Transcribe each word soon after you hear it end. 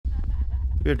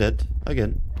We're dead.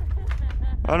 Again.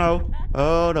 Oh no.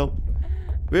 Oh no.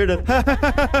 We're dead.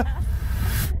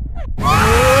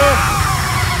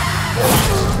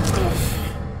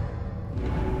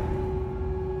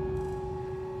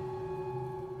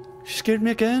 She scared me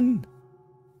again.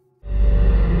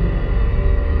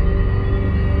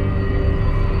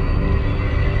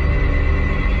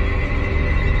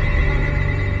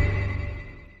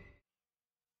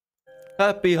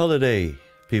 Happy holiday,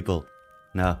 people.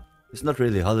 Now, it's not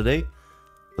really a holiday,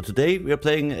 but today we are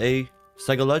playing a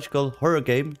psychological horror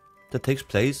game that takes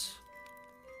place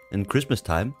in Christmas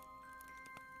time.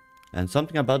 And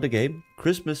something about the game,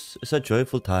 Christmas is a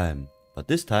joyful time, but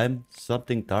this time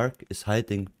something dark is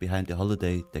hiding behind the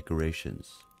holiday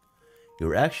decorations.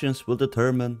 Your actions will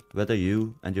determine whether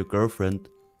you and your girlfriend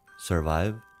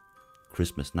survive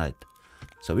Christmas night.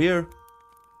 So we are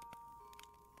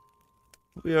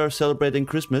celebrating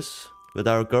Christmas with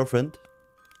our girlfriend,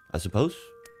 I suppose.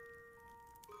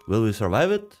 Will we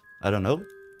survive it? I don't know.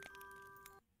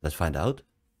 Let's find out.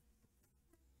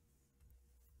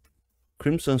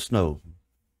 Crimson Snow.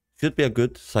 Should be a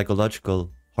good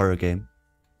psychological horror game.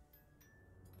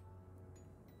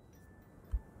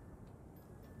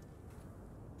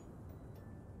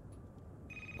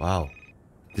 Wow.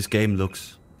 This game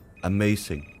looks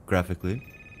amazing graphically.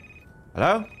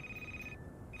 Hello?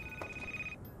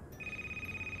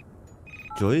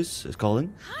 Joyce is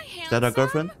calling. Hi, handsome. Is that our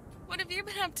girlfriend? What have you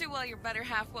been up to while your better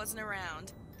half wasn't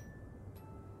around?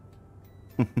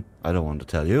 I don't want to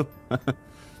tell you.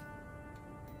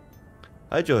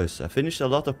 Hi Joyce, I finished a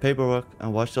lot of paperwork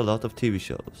and watched a lot of TV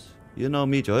shows. You know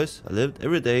me, Joyce. I lived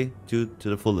every day to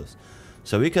the fullest.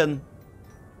 So we can...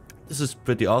 This is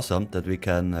pretty awesome that we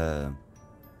can,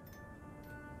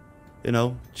 you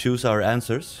know, choose our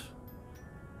answers.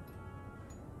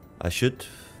 I should...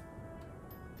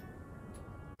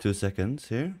 2 seconds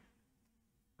here.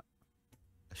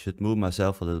 I should move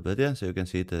myself a little bit, yeah, so you can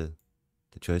see the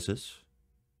choices.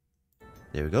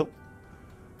 There we go.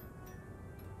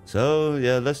 So,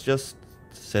 yeah, let's just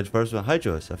say the first one. Hi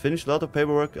Joyce, I finished a lot of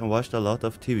paperwork and watched a lot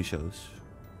of TV shows.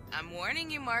 I'm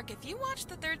warning you, Mark, if you watch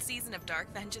the 3rd season of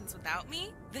Dark Vengeance without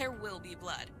me, there will be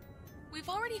blood. We've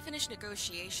already finished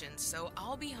negotiations, so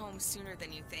I'll be home sooner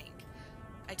than you think.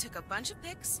 I took a bunch of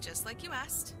pics, just like you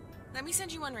asked. Let me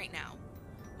send you one right now.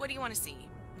 What do you want to see?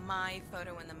 My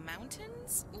photo in the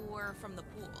mountains or from the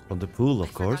pool? From the pool, of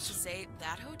I course. forgot to say,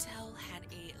 that hotel had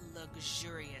a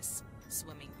luxurious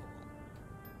swimming pool.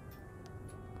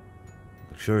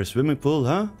 Luxurious swimming pool,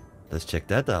 huh? Let's check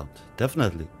that out.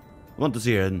 Definitely. Want to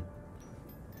see her in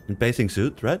bathing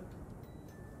suit, right?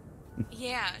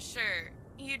 Yeah, sure.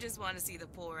 You just want to see the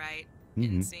pool, right?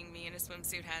 And seeing me in a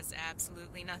swimsuit has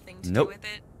absolutely nothing to do with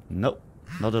it? Nope.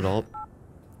 Not at all.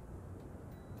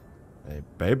 Hey,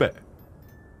 baby.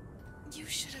 You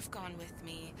should have gone with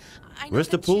me. I know Where's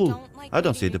the that you pool? don't like I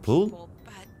don't see meeting the pool. people,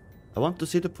 but I want to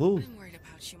see the pool. I'm worried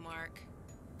about you, Mark.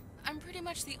 I'm pretty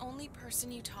much the only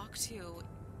person you talk to.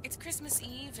 It's Christmas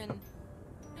Eve and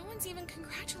no one's even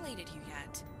congratulated you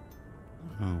yet.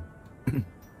 Oh.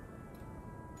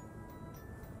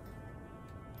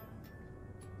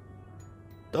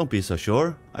 Don't be so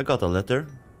sure. I got a letter.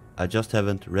 I just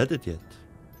haven't read it yet.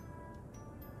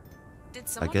 Did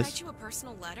someone guess. write you a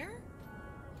personal letter?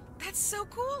 That's so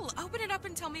cool. Open it up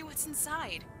and tell me what's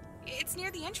inside. It's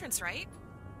near the entrance, right?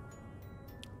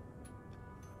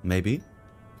 Maybe.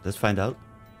 Let's find out.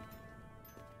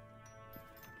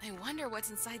 I wonder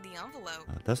what's inside the envelope.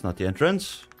 That's not the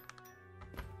entrance.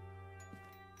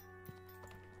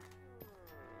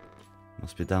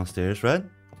 Must be downstairs, right?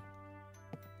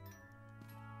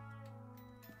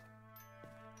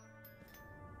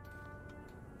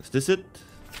 Is this it?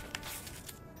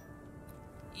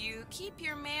 You keep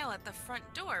your mail at the front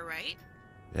door, right?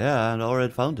 Yeah, I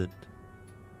already found it.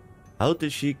 How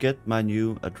did she get my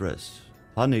new address?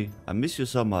 Honey, I miss you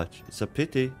so much. It's a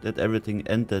pity that everything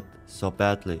ended so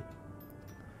badly.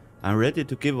 I'm ready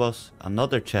to give us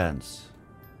another chance.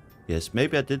 Yes,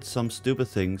 maybe I did some stupid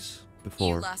things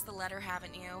before. You lost the letter,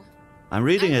 haven't you? I'm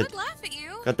reading I it. would laugh at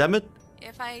you. God damn it.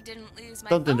 If I didn't lose my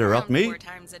Don't phone interrupt around me. 4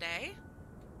 times a day.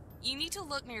 You need to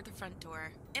look near the front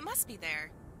door. It must be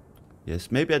there.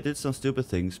 Yes, maybe I did some stupid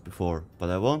things before,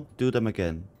 but I won't do them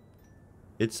again.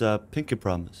 It's a pinky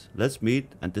promise. Let's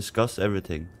meet and discuss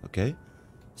everything, okay?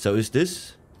 So is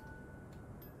this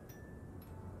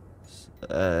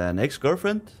an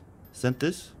ex-girlfriend sent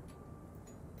this?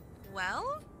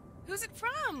 Well, who's it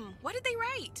from? What did they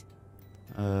write?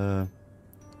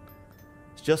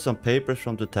 It's just some papers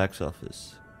from the tax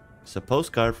office. It's a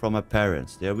postcard from my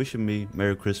parents. They are wishing me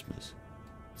Merry Christmas.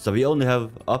 So we only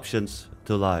have options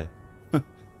to lie.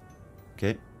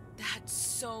 Okay. That's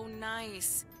so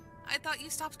nice. I thought you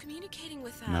stopped communicating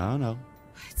with them. No.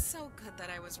 It's so good that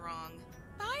I was wrong.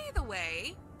 By the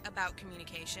way, about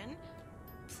communication,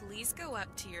 please go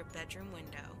up to your bedroom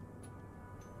window.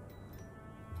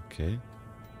 Okay.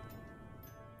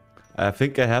 I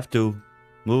think I have to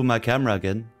move my camera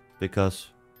again because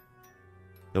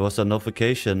there was a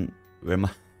notification where my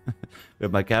where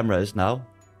my camera is now,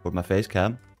 or my face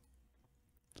cam.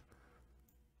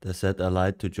 They said I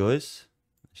lied to Joyce.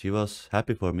 She was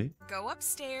happy for me. Go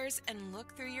upstairs and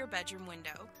look through your bedroom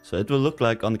window. So it will look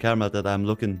like on the camera that I'm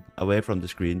looking away from the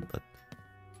screen, but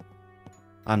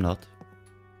I'm not.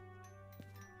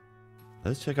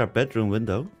 Let's check our bedroom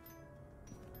window.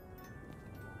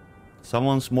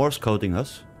 Someone's Morse coding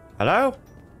us. Hello?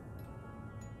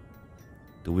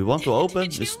 Do we want to open?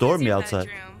 It's stormy outside.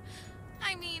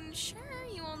 I mean, sure,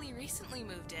 you only recently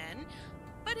moved in,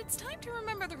 but it's time to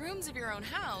remember the rooms of your own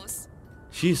house.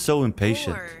 She's so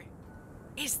impatient. Or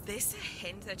is this a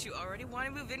hint that you already want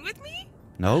to move in with me?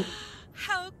 No.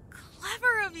 How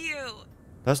clever of you.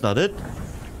 That's not it.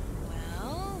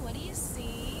 Well, what do you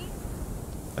see?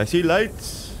 I see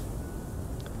lights.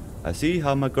 I see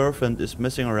how my girlfriend is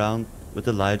messing around with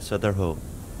the lights at her home.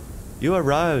 You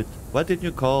arrived. Why didn't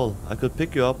you call? I could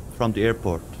pick you up from the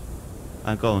airport.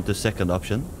 I'm going to the second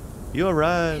option. You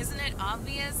arrived. Isn't it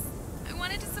obvious? I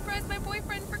wanted to surprise my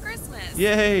boyfriend for Christmas.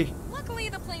 Yay! Luckily,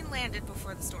 the plane landed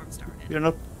before the storm started. You're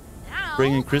not Now,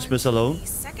 bringing Christmas on to alone. the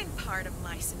second part of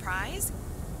my surprise.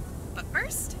 But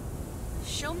first,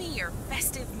 show me your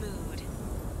festive mood.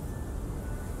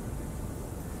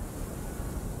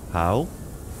 How?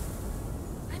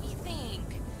 Let me think.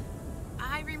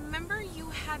 I remember you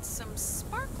had some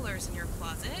sparklers in your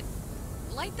closet.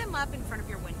 Light them up in front of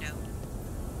your window.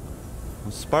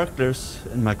 Sparklers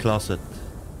in my closet.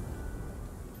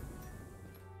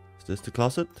 Is this the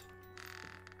closet?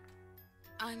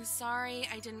 I'm sorry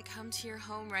I didn't come to your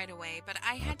home right away, but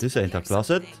I had This to ain't a prepare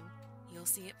closet. something. You'll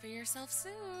see it for yourself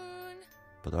soon.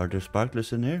 But are there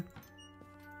sparklers in here?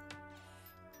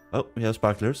 Oh, we have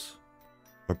sparklers.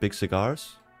 Or big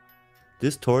cigars.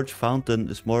 This torch fountain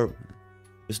is more...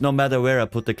 It's no matter where I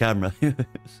put the camera.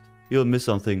 You'll miss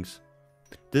some things.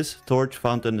 This torch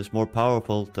fountain is more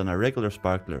powerful than a regular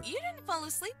sparkler. You didn't fall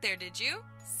asleep there, did you?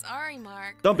 Sorry,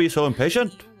 Mark. Don't be so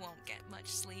impatient. You won't get much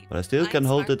sleep. But I still can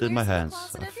hold it in my hands.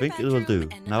 I think it will do.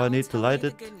 Now I need to light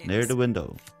it near the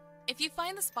window. If you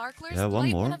find the sparklers, Yeah, one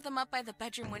light more. one of them up by the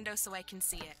bedroom window so I can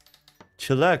see it.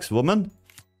 Chillax, woman.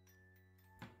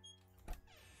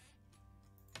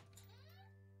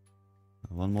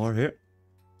 One more here.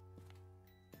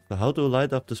 So how to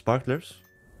light up the sparklers?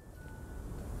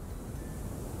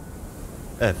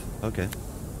 F, okay.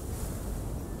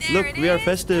 There Look, it we are is.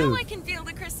 festive. Now I can feel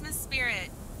the Christmas spirit.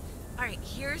 Alright,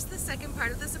 here's the second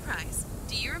part of the surprise.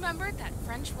 Do you remember that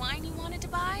French wine you wanted to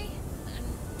buy?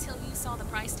 Until you saw the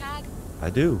price tag? I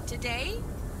do. Today,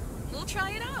 we'll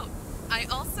try it out. I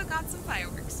also got some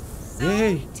fireworks. So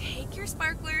Yay. take your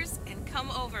sparklers and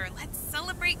come over. Let's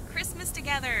celebrate Christmas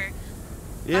together.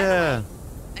 Yeah.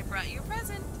 I brought you a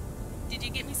present. Did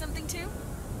you get me something too?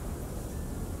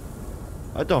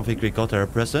 I don't think we got her a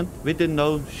present. We didn't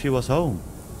know she was home.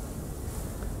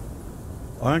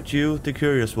 Aren't you the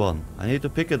curious one? I need to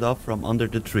pick it up from under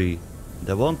the tree.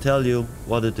 They won't tell you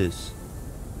what it is.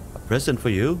 A present for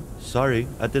you? Sorry,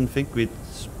 I didn't think we'd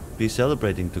be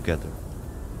celebrating together.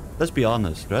 Let's be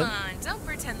honest, right? Come on, don't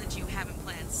pretend that you haven't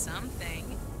planned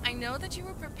something. I know that you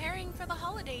were preparing for the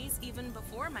holidays even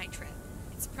before my trip.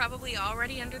 It's probably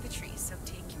already under the tree, so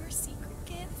take your secret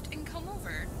gift and come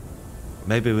over.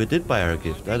 Maybe we did buy her a The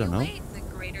gift, longer I don't you know. wait, the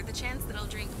greater the chance that I'll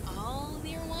drink all of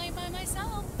your wine by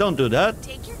myself. Don't do that.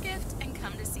 Take your gift and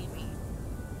come to see me.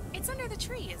 It's under the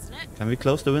tree, isn't it? Can we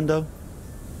close the window?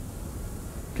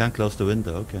 Can't close the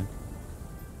window, okay.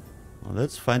 Well,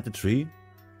 let's find the tree.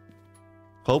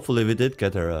 Hopefully we did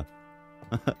get her a,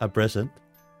 a present.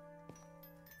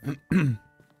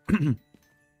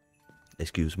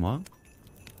 Excuse me.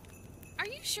 Are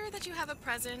you sure that you have a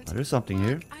present? Oh, there's something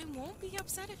here. Look, I won't be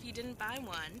upset if you didn't buy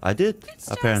one. I did, It's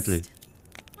apparently. just-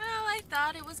 Well, I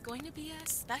thought it was going to be a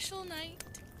special night.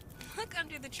 Look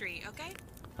under the tree, okay?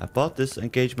 I bought this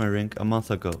engagement ring a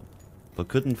month ago, but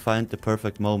couldn't find the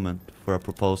perfect moment for a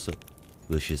proposal.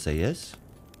 Will she say yes?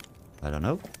 I don't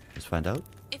know. Let's find out.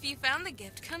 If you found the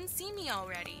gift, come see me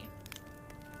already.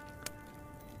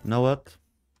 You know what?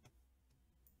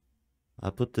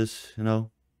 I'll put this,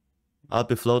 I'll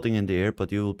be floating in the air,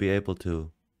 but you will be able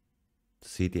to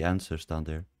see the answers down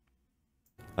there.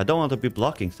 I don't want to be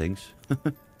blocking things.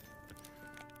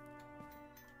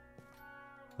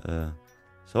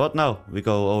 So what now? We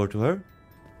go over to her?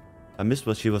 I missed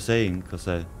what she was saying because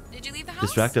I Did you leave the house?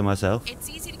 distracting myself. It's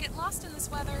easy to get lost in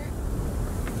this weather.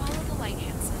 Follow the light,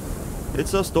 Hanson.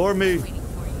 It's so stormy. Waiting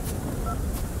for you.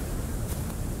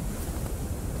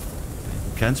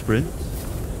 Can't sprint.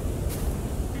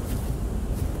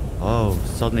 Oh,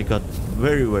 suddenly got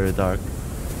very, very dark.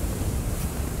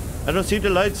 I don't see the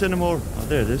lights anymore. Oh,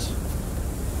 there it is.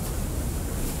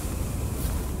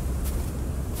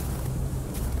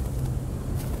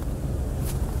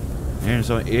 Here's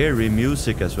some eerie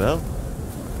music as well.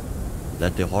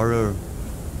 Let the horror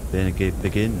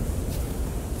begin.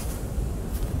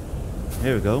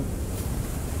 Here we go.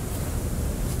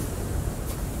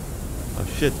 Oh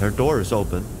shit, her door is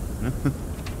open.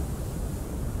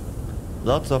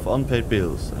 Lots of unpaid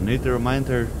bills. I need to remind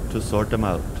her to sort them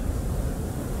out.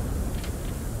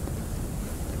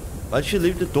 Why'd she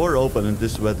leave the door open in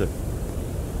this weather?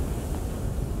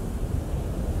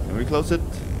 Can we close it?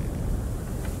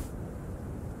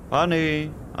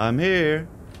 Honey, I'm here.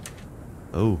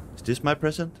 Oh, is this my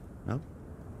present? No?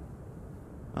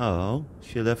 Oh,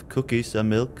 she left cookies and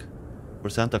milk for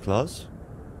Santa Claus.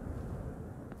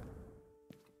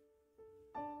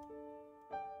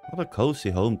 What a cozy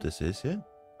home this is, yeah?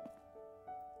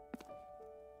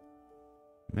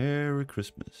 Merry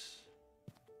Christmas.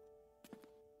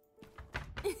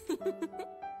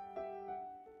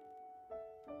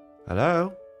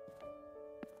 Hello?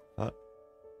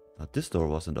 This door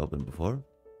wasn't open before.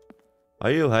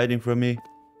 Are you hiding from me?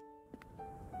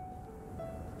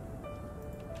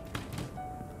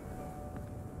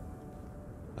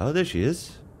 Oh, there she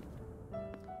is.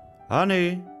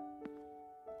 Honey!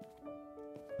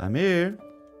 I'm here.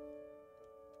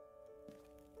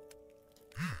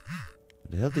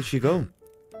 Where the hell did she go?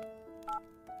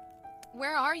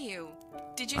 Where are you?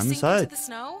 Did you I'm sink inside. into the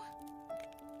snow?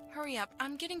 Hurry up,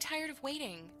 I'm getting tired of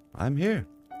waiting. I'm here.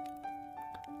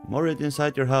 I'm already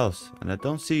inside your house, and I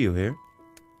don't see you here.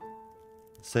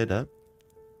 Say that.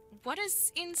 What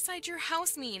does inside your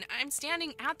house mean? I'm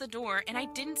standing at the door and I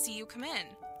didn't see you come in.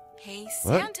 Hey,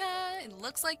 What? Santa, it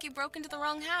looks like you broke into the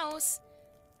wrong house.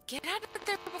 Get out of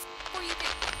there before you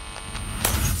get...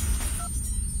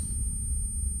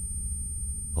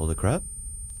 Holy crap.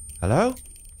 Hello?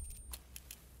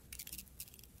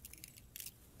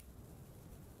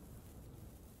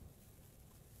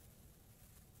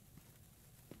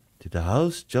 Did the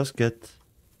house just get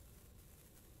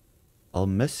all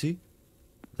messy?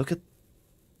 Look at...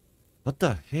 What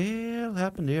the hell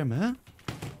happened here, man?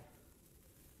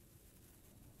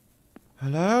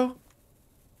 Hello?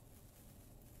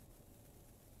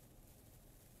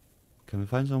 Can we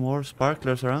find some more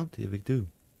sparklers around? Yeah, we do.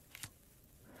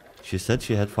 She said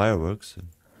she had fireworks.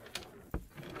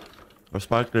 Or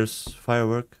sparklers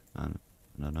firework? I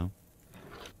don't know.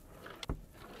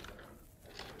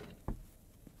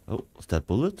 Oh, is that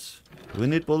bullets? Do we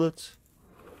need bullets?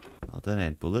 Oh, that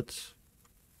ain't bullets.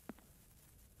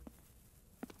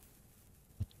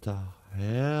 What the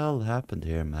hell happened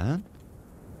here, man?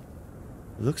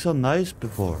 It looked so nice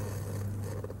before.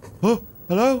 Oh,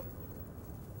 hello?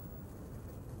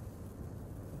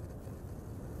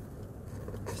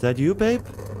 Is that you, babe?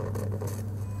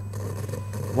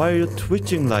 Why are you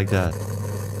twitching like that?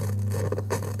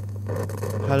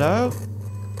 Hello?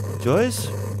 Joyce?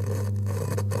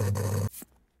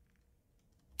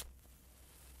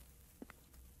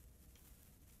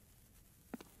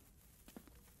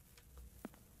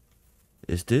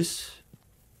 Is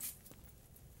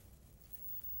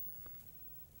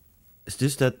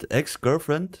this that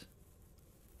ex-girlfriend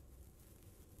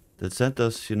that sent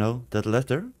us, you know, that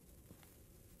letter?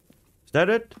 Is that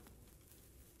it?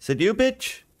 Is it you,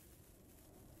 bitch?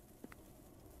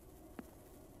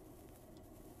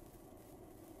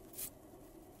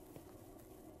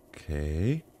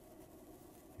 Okay.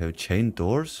 We have chain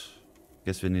doors.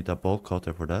 Guess we need a bolt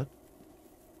cutter for that.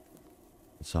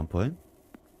 At some point.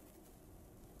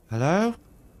 Hello?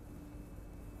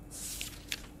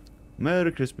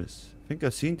 Merry Christmas. I think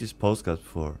I've seen these postcards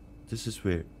before. This is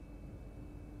weird.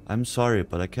 I'm sorry,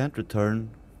 but I can't return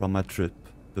from my trip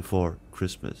before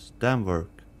Christmas. Damn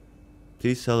work.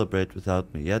 Please celebrate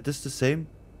without me. Yeah, this is the same.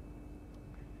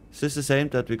 Is this the same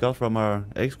that we got from our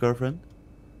ex-girlfriend?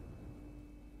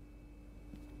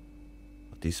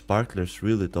 These sparklers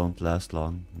really don't last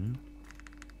long.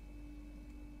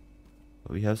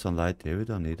 But we have some light here. We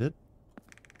don't need it.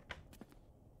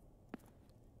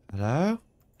 Hello?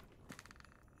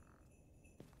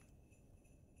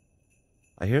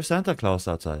 I hear Santa Claus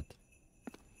outside.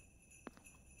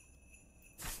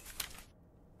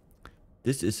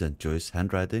 This isn't Joyce's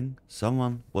handwriting.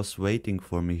 Someone was waiting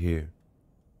for me here.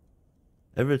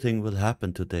 Everything will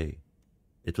happen today.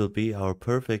 It will be our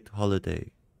perfect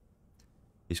holiday.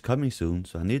 He's coming soon,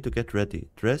 so I need to get ready.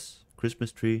 Dress,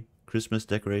 Christmas tree, Christmas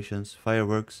decorations,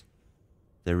 fireworks,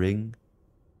 the ring.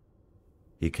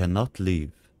 He cannot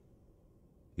leave.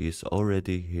 He is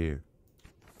already here.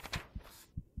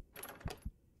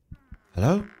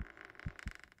 Hello?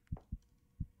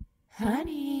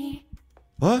 Honey,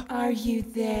 What? are you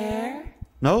there?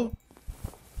 No?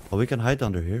 Oh, we can hide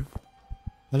under here.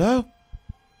 Hello?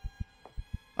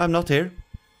 I'm not here.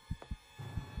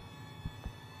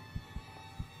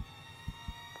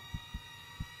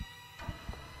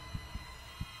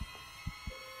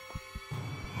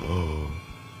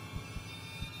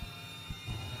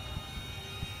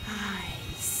 I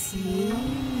see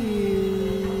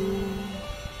you.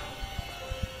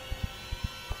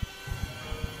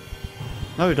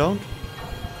 No, you don't.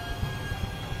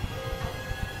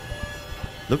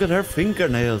 Look at her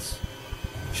fingernails.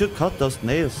 You should cut those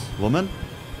nails, woman.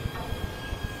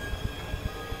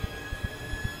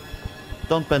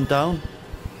 Don't bend down.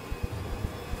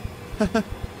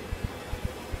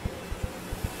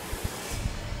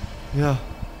 Yeah.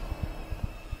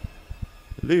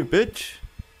 Leave, bitch.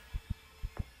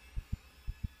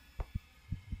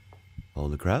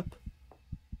 Holy crap.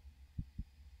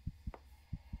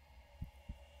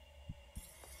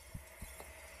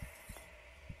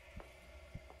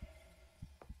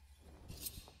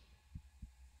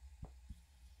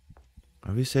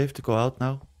 Are we safe to go out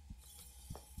now?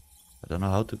 I don't know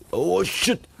how to... Oh,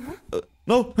 shit!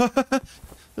 No!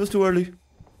 It was too early.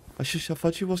 I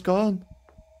thought she was gone.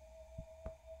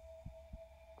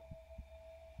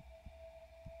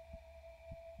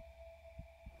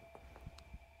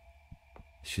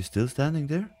 Is she still standing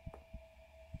there?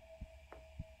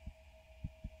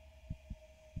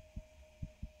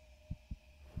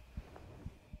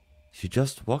 Is she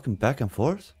just walking back and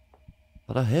forth?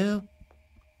 What the hell?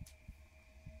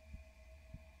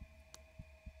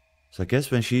 So I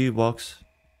guess when she walks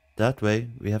that way,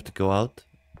 we have to go out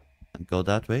and go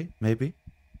that way, maybe?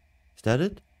 Is that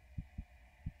it?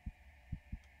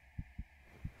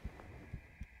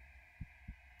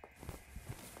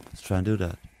 Let's try and do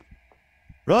that.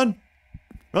 Run!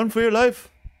 Run for your life!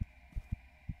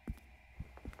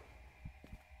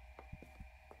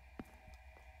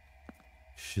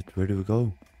 Shit, where do we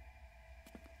go?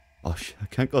 Oh shit, I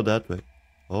can't go that way.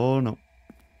 Oh no.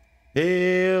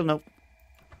 Hell no.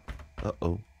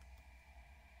 Uh-oh.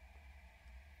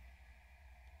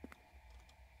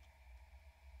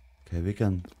 Okay, we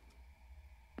can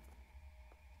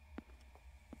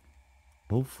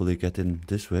hopefully get in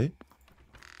this way.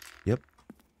 Yep.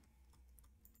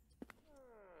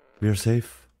 We are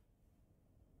safe.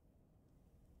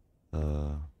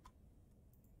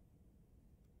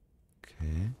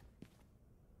 Okay.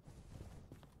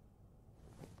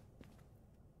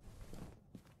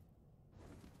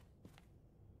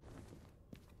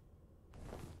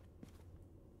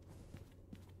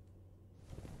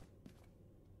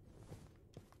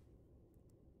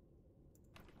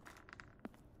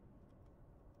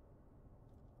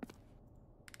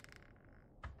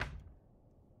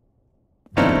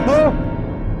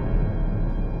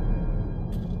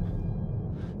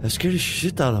 That scared the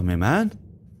shit out of me, man.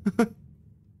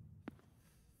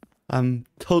 I'm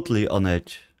totally on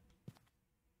edge.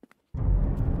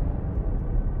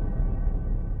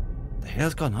 The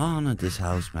hell's going on in this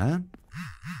house, man?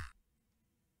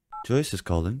 Joyce is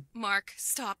calling. Mark,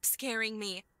 stop scaring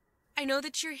me. I know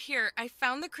that you're here. I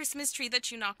found the Christmas tree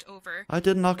that you knocked over. I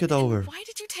didn't knock it over. And why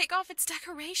did you take off its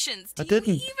decorations? I Do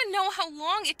didn't. you even know how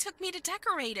long it took me to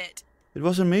decorate it? It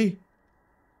wasn't me. It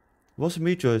wasn't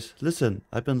me, Joyce. Listen,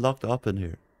 I've been locked up in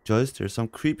here. Joyce, there's some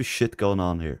creepy shit going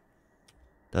on here.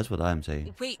 That's what I'm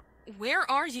saying. Wait, where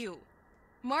are you?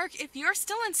 Mark, if you're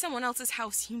still in someone else's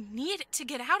house, you need to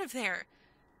get out of there.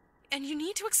 And you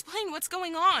need to explain what's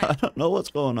going on. I don't know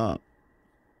what's going on.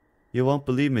 You won't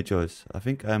believe me, Joyce. I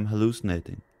think I'm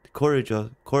hallucinating. The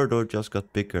corridor just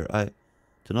got bigger. I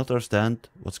do not understand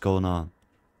what's going on.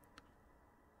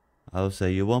 I'll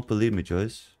say you won't believe me,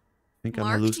 Joyce. I think I'm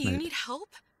Mark, do hallucinating. you need help?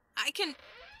 I can...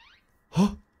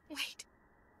 Huh? Wait,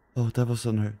 Oh, that was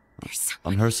on her. there's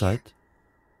someone On her here. side.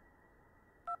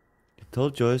 You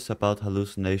told Joyce about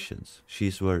hallucinations.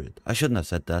 She's worried. I shouldn't have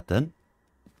said that then.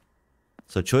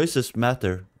 So choices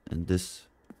matter in this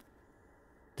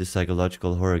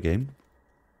psychological horror game.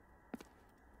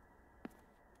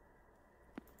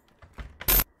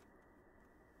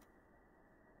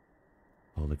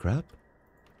 Holy crap.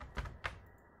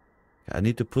 I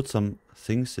need to put some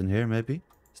things in here maybe.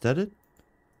 Is that it?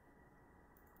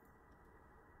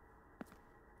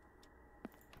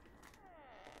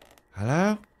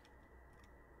 Hello?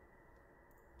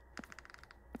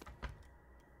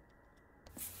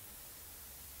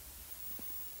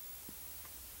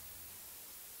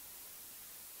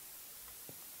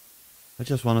 I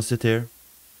just want to sit here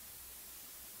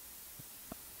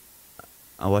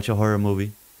and watch a horror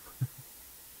movie.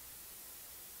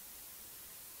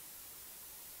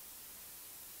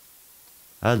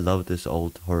 I love these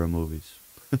old horror movies.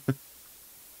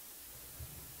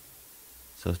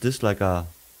 So is this like a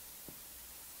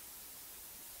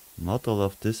model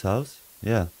of this house?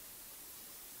 Yeah.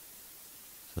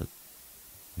 So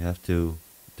you have to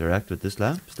interact with this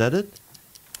lamp, is that it?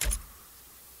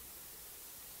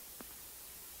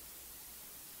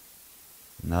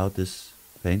 Now this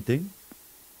painting.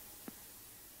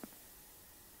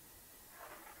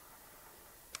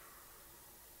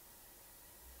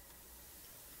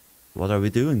 What are we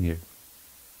doing here?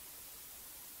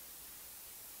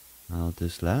 Now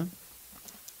this lamp.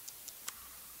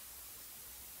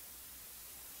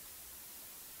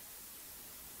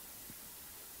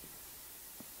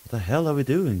 What the hell are we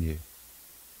doing here?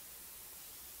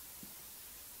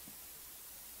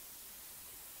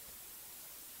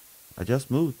 I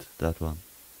just moved that one.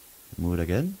 Move it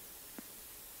again.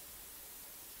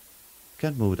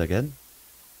 Can't move it again.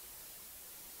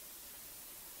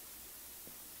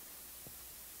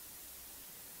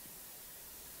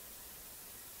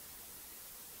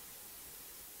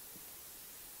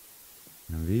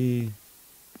 And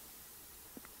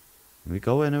we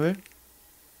go anywhere?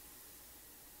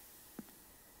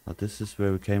 Oh, this is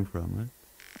where we came from, right?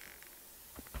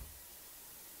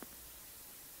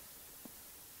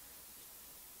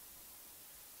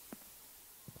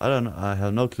 I don't know. I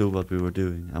have no clue what we were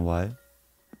doing and why.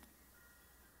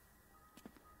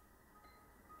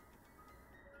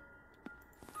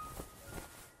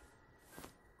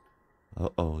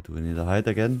 Uh-oh, do we need to hide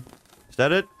again? Is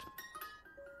that it?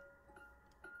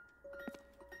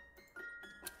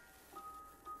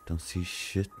 Don't see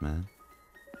shit, man.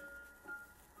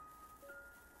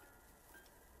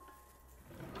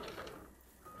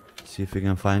 See if we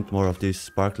can find more of these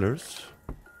sparklers.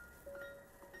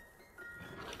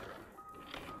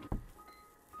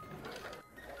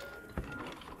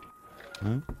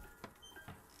 No?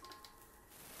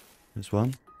 There's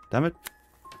one. Damn it.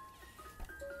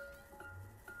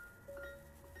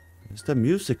 Where's the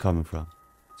music coming from?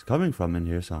 It's coming from in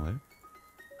here somewhere.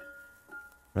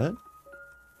 Right?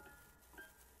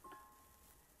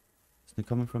 Isn't it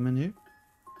coming from in here?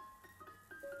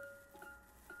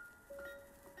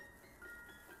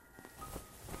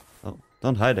 Oh,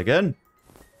 don't hide again.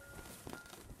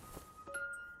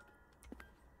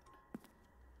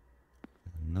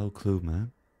 No clue,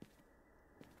 man.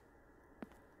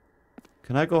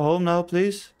 Can I go home now,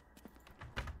 please?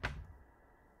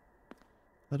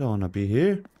 I don't want to be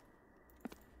here.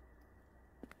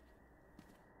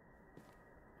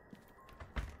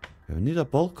 We need a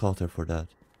bolt cutter for that.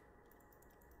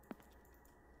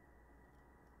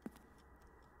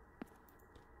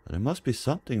 But there must be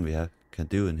something we can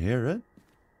do in here, right?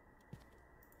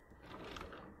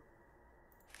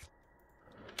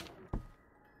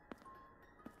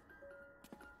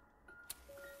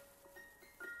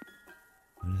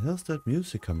 Where the hell's that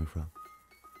music coming from?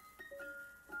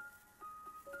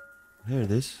 Here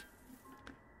it is.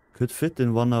 Could fit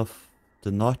in one of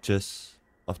the notches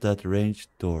of that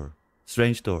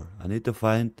strange door. I need to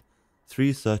find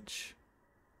 3 such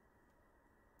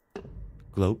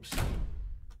globes.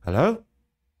 Hello?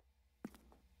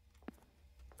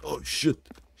 Oh shit.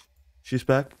 She's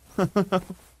back.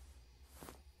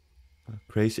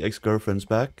 Crazy ex-girlfriend's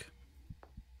back.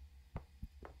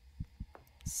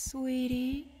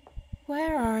 Sweetie,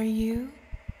 where are you?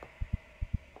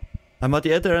 I'm at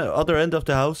the other end of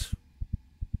the house.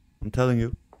 I'm telling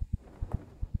you.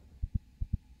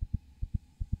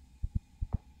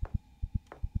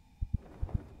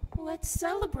 Let's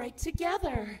celebrate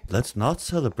together. Let's not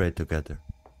celebrate together.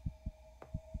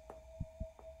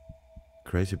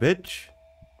 Crazy bitch.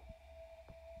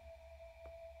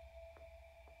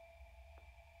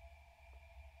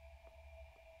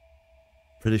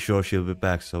 Pretty sure she'll be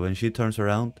back, so when she turns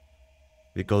around,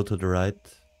 we go to the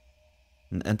right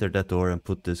and enter that door and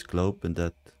put this globe in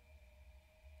that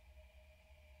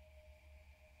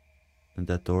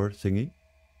door thingy.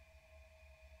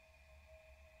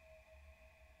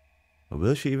 Or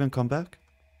will she even come back?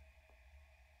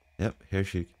 Yep, here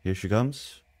she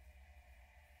comes.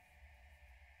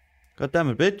 God damn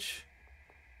it, bitch!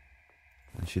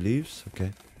 And she leaves.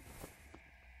 Okay.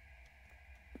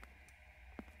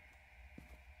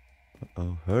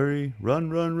 Uh-oh, hurry!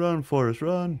 Run, Forrest,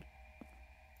 run!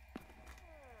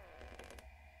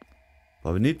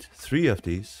 But we need 3 of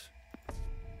these.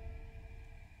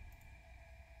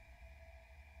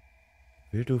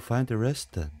 Where do we find the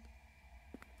rest then?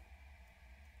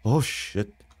 Oh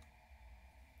shit.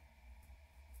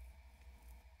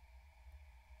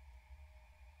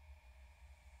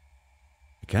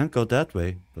 can't go that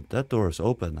way, but that door is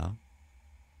open now.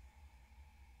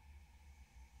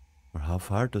 Or how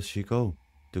far does she go?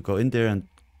 To go in there and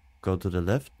go to the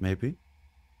left, maybe?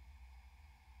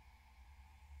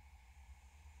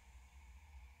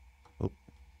 Oh.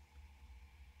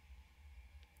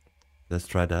 Let's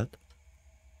try that.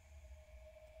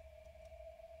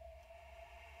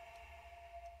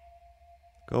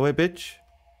 Go away, bitch.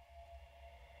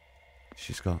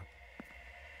 She's gone.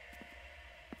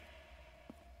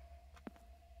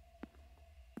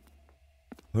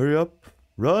 Hurry up.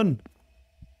 Run.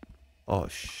 Oh,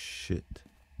 shit.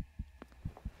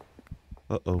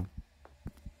 Uh-oh.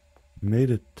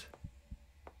 Made it.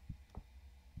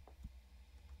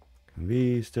 Can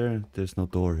we... Is there... There's no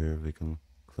door here we can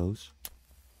close.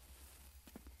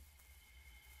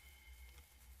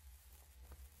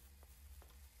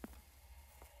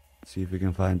 See if we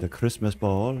can find the Christmas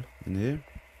ball in here.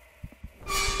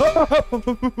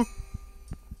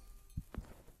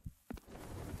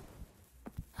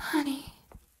 Honey,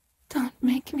 don't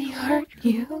make me hurt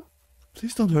you.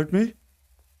 Please don't hurt me.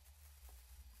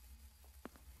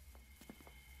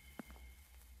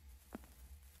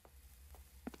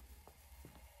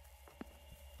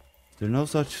 Is there no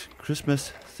such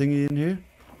Christmas thingy in here?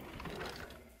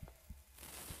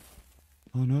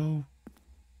 Oh no.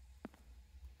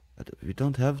 We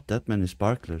don't have that many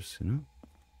sparklers, you know?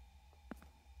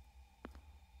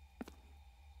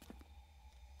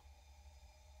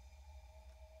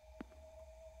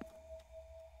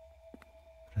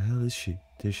 Where the hell is she?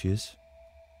 There she is.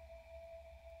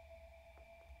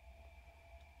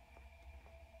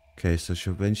 Okay, so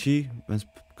when she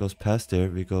goes past there,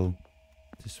 we go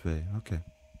this way. Okay.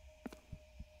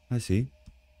 I see.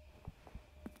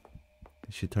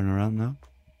 Did she turn around now?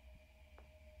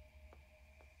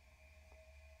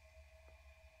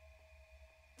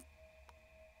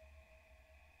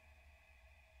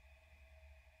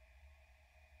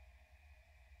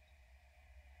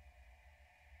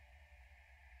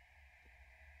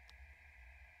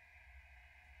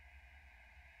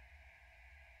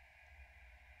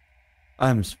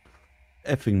 I'm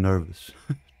effing nervous.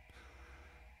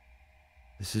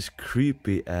 This is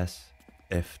creepy as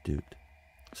F, dude.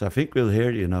 So I think we'll hear,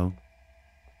 you know,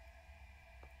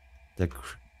 the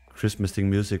Christmas thing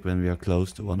music when we are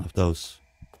close to one of those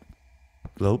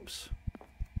globes.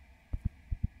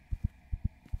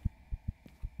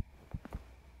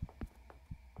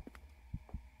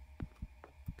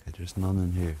 Okay, there's none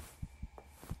in here.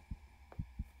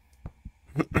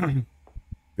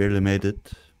 Barely made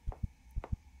it.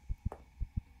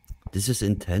 This is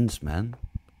intense, man.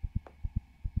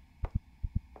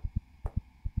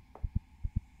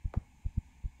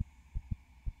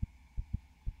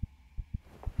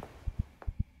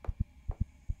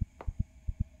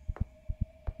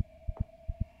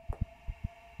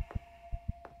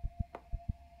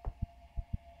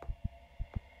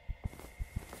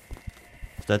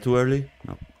 Is that too early?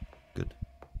 No. Good.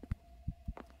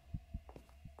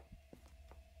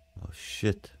 Oh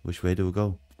shit. Which way do we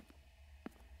go?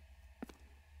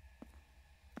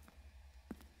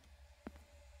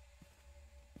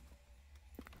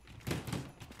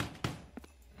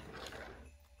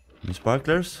 Any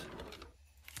sparklers?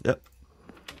 Yep.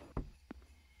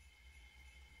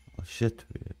 Oh shit.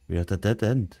 We're at a dead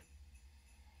end.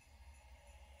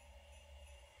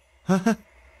 Haha.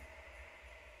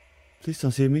 Please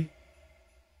don't see me.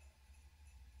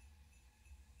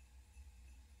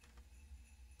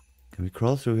 Can we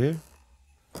crawl through here?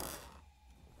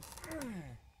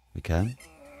 We can.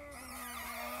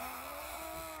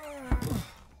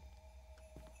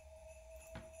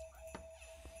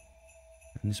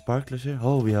 Any sparklers here?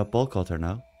 Oh, we have ball cutter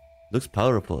now. Looks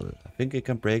powerful. I think it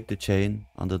can break the chain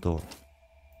on the door.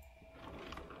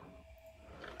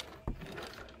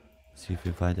 See if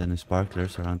we find any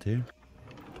sparklers around here.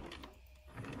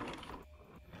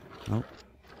 No.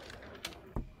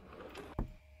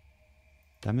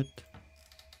 Damn it.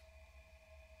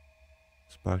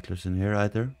 Sparklers in here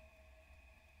either.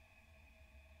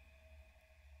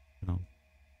 No.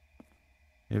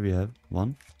 Here we have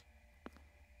one.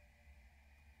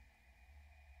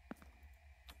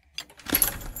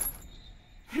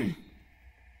 Did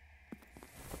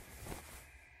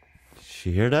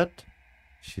she hear that?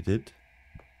 She did.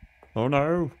 Oh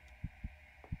no!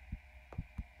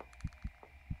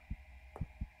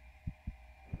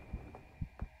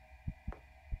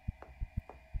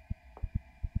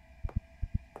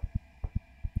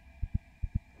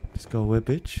 Let's go away,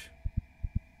 bitch.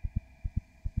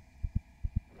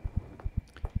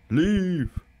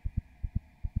 Leave!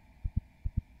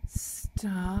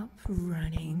 Stop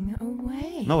running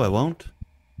away. No, I won't.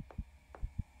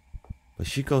 But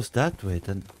she goes that way,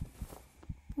 then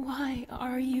Why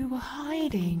are you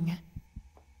hiding?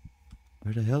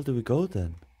 where the hell do we go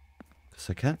then? Because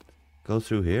I can't go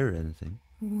through here or anything.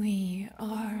 We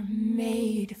are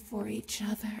made for each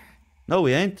other. No,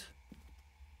 we ain't.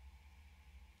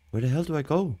 Where the hell do I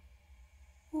go?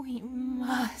 We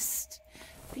must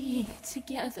be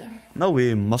together. No,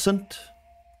 we mustn't.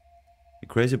 You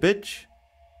crazy bitch.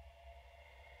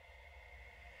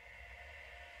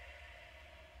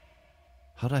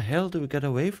 How the hell do we get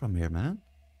away from here, man?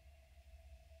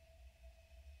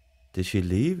 Did she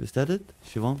leave? Is that it?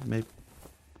 She won't maybe.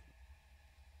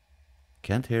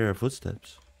 Can't hear her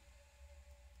footsteps.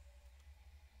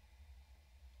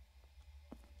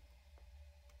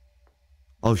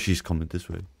 Oh, she's coming this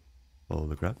way.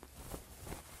 Holy crap.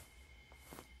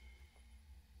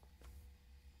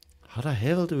 How the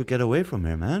hell do we get away from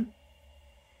here, man?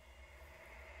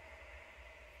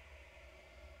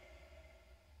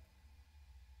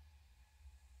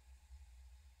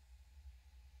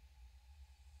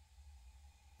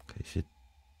 Okay, she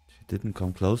didn't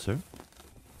come closer.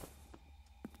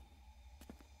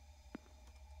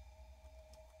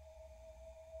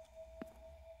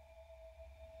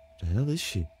 The hell is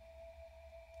she?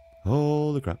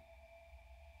 Holy crap.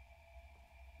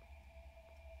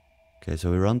 Okay,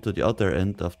 so we run to the other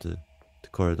end of the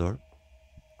corridor.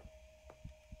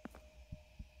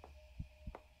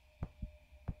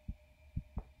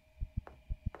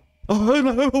 Oh,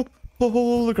 no! Oh,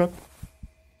 holy crap.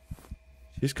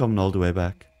 She's coming all the way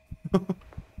back.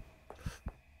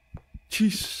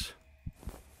 Jeez.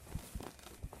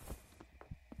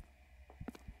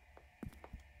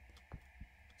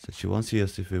 So she won't see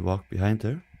us if we walk behind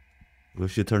her. Will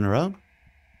she turn around?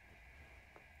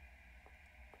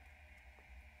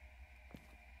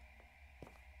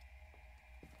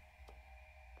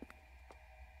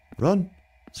 Run!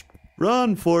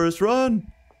 Run, Forrest,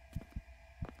 run!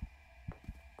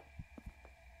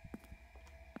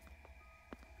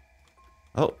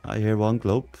 Oh, I hear one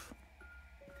globe.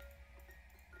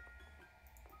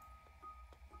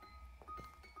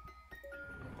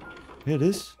 Here it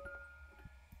is.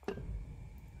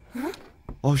 Huh?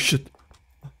 Oh shit.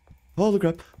 Holy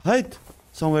crap. Hide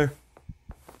somewhere.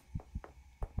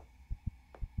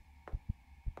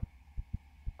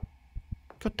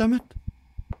 God damn it.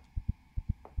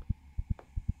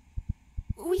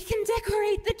 We can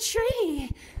decorate the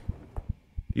tree.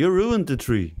 You ruined the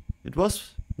tree. It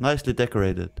was nicely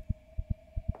decorated.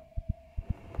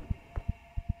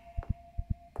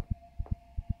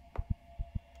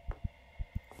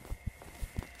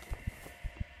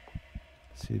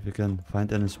 See if we can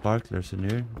find any sparklers in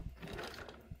here.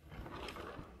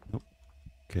 Nope.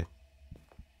 Okay.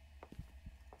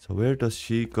 So where does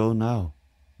she go now?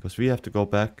 Because we have to go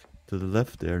back to the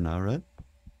left there now, right?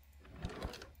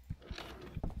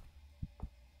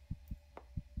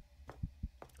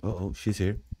 Uh-oh, she's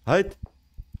here. Hide!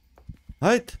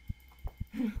 Hide!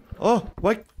 Oh,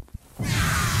 what?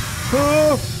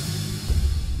 Oh!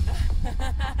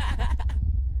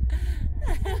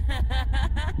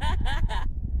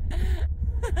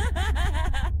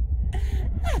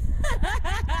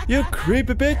 You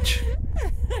creepy bitch!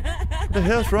 What the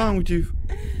hell's wrong with you?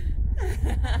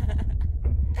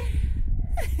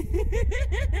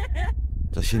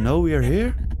 Does she know we are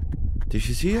here? Did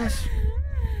she see us?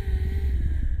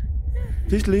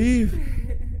 Please leave.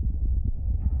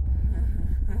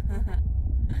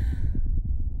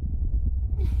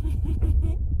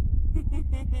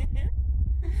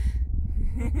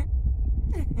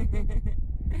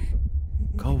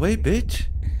 Go away, bitch.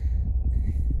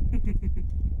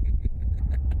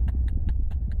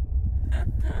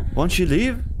 Won't she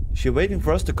leave? Is she waiting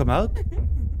for us to come out?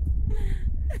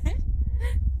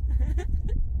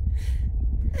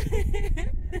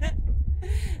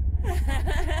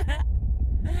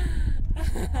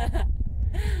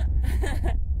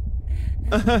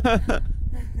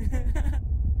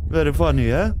 Very funny,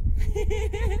 yeah?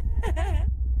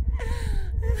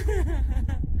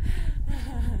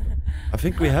 I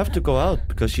think we have to go out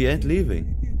because she ain't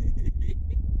leaving.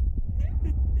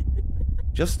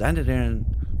 Just standing there and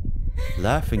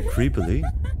laughing creepily.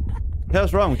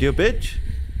 Hell's wrong with you, bitch?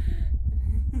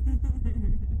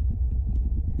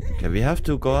 Okay, we have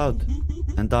to go out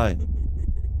and die.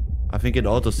 I think it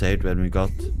auto-saved when we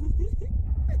got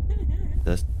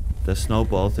the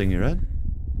snowball thingy, right?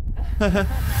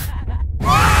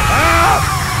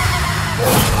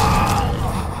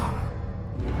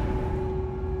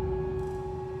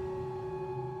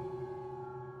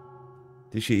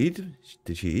 Did she eat?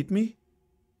 Did she eat me?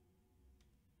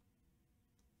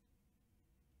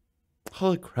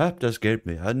 Holy crap, that scared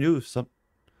me. I knew some...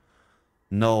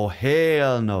 No,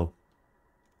 hell no.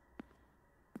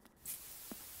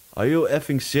 Are you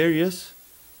effing serious?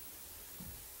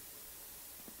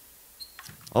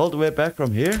 All the way back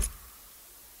from here?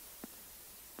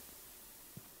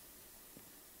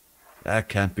 That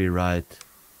can't be right.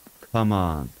 Come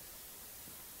on.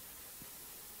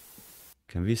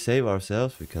 Can we save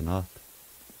ourselves? We cannot.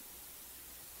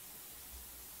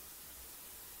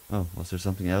 Oh, was there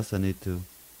something else I need to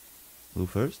move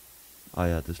first? Oh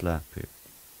yeah, this lamp here.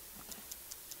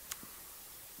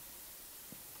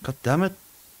 God damn it.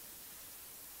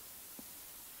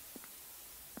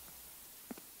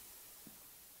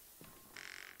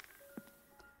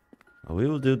 Oh, we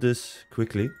will do this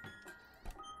quickly.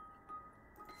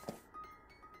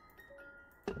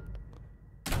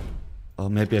 Oh,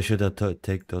 maybe I should have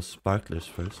take those sparklers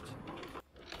first.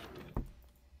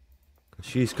 'Cause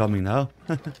she's coming now.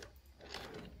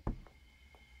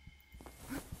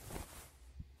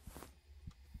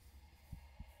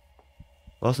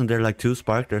 Wasn't there like 2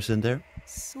 sparklers in there?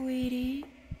 Sweetie,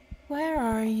 where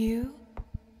are you?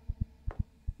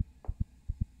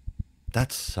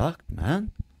 That sucked,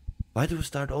 man. Why do we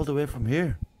start all the way from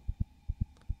here?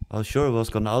 I was sure it was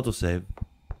gonna autosave.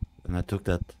 And I took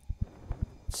that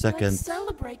second Let's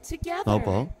celebrate together.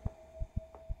 snowball.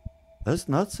 Let's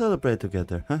not celebrate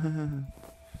together.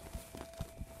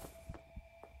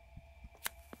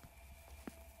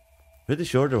 Pretty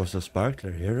sure there was a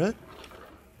sparkler here, right?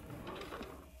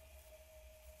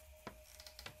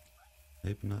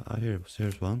 Maybe not. Oh,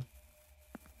 here's one.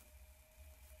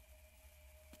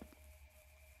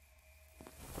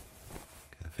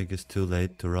 Okay, I think it's too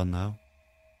late to run now.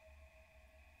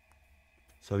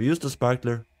 So use the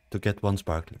sparkler to get 1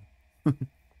 sparkler.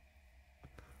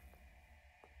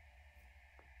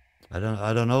 I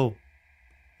don't know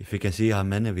if you can see how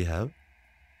many we have.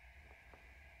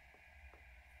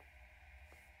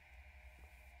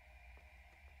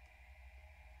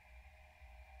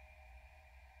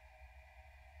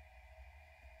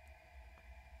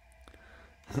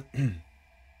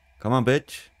 Come on,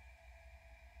 bitch.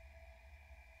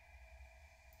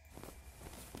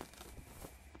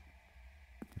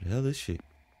 Where the hell is she?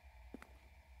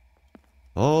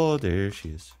 Oh, there she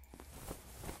is.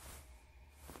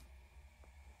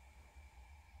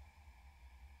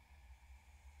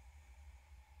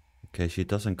 Okay, she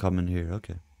doesn't come in here.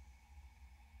 Okay.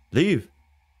 Leave.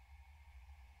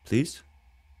 Please.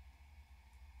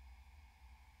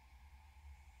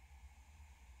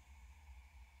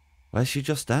 Why is she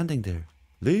just standing there?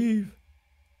 Leave.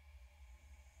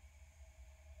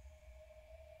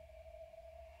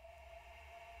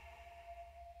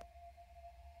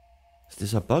 Is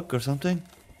this a bug or something?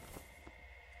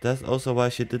 That's also why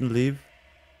she didn't leave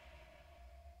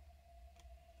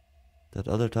that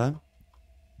other time.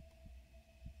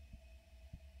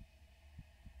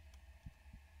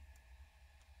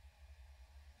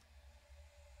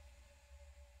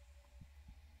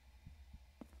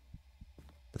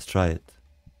 Let's try it.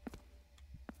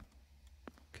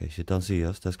 Okay, she don't see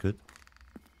us, that's good.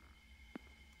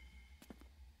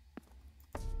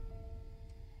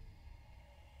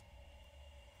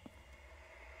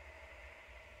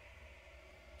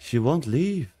 She won't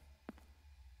leave.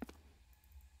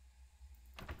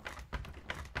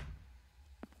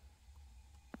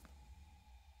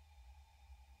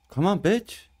 Come on,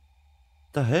 bitch.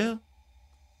 The hell?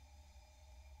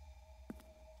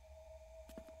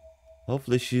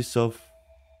 Hopefully she's so...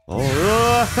 Oh!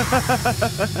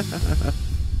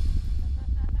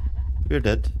 We're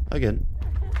dead. Again.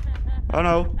 Oh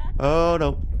no. Oh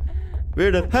no.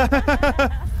 We're dead.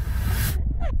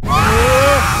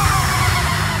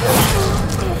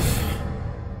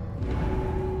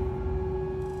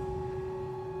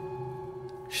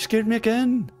 She scared me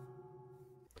again.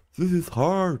 This is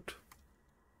hard.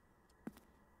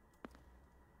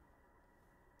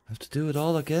 I have to do it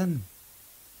all again.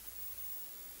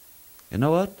 You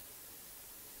know what?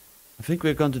 I think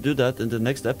we're going to do that in the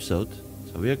next episode.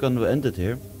 So we are going to end it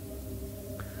here.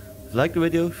 If you like the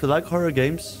video, if you like horror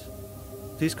games,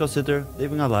 please consider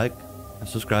leaving a like and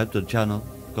subscribe to the channel,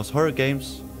 because horror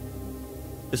games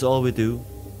is all we do.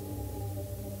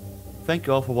 Thank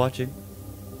you all for watching.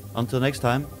 Until next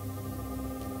time,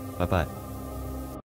 bye bye.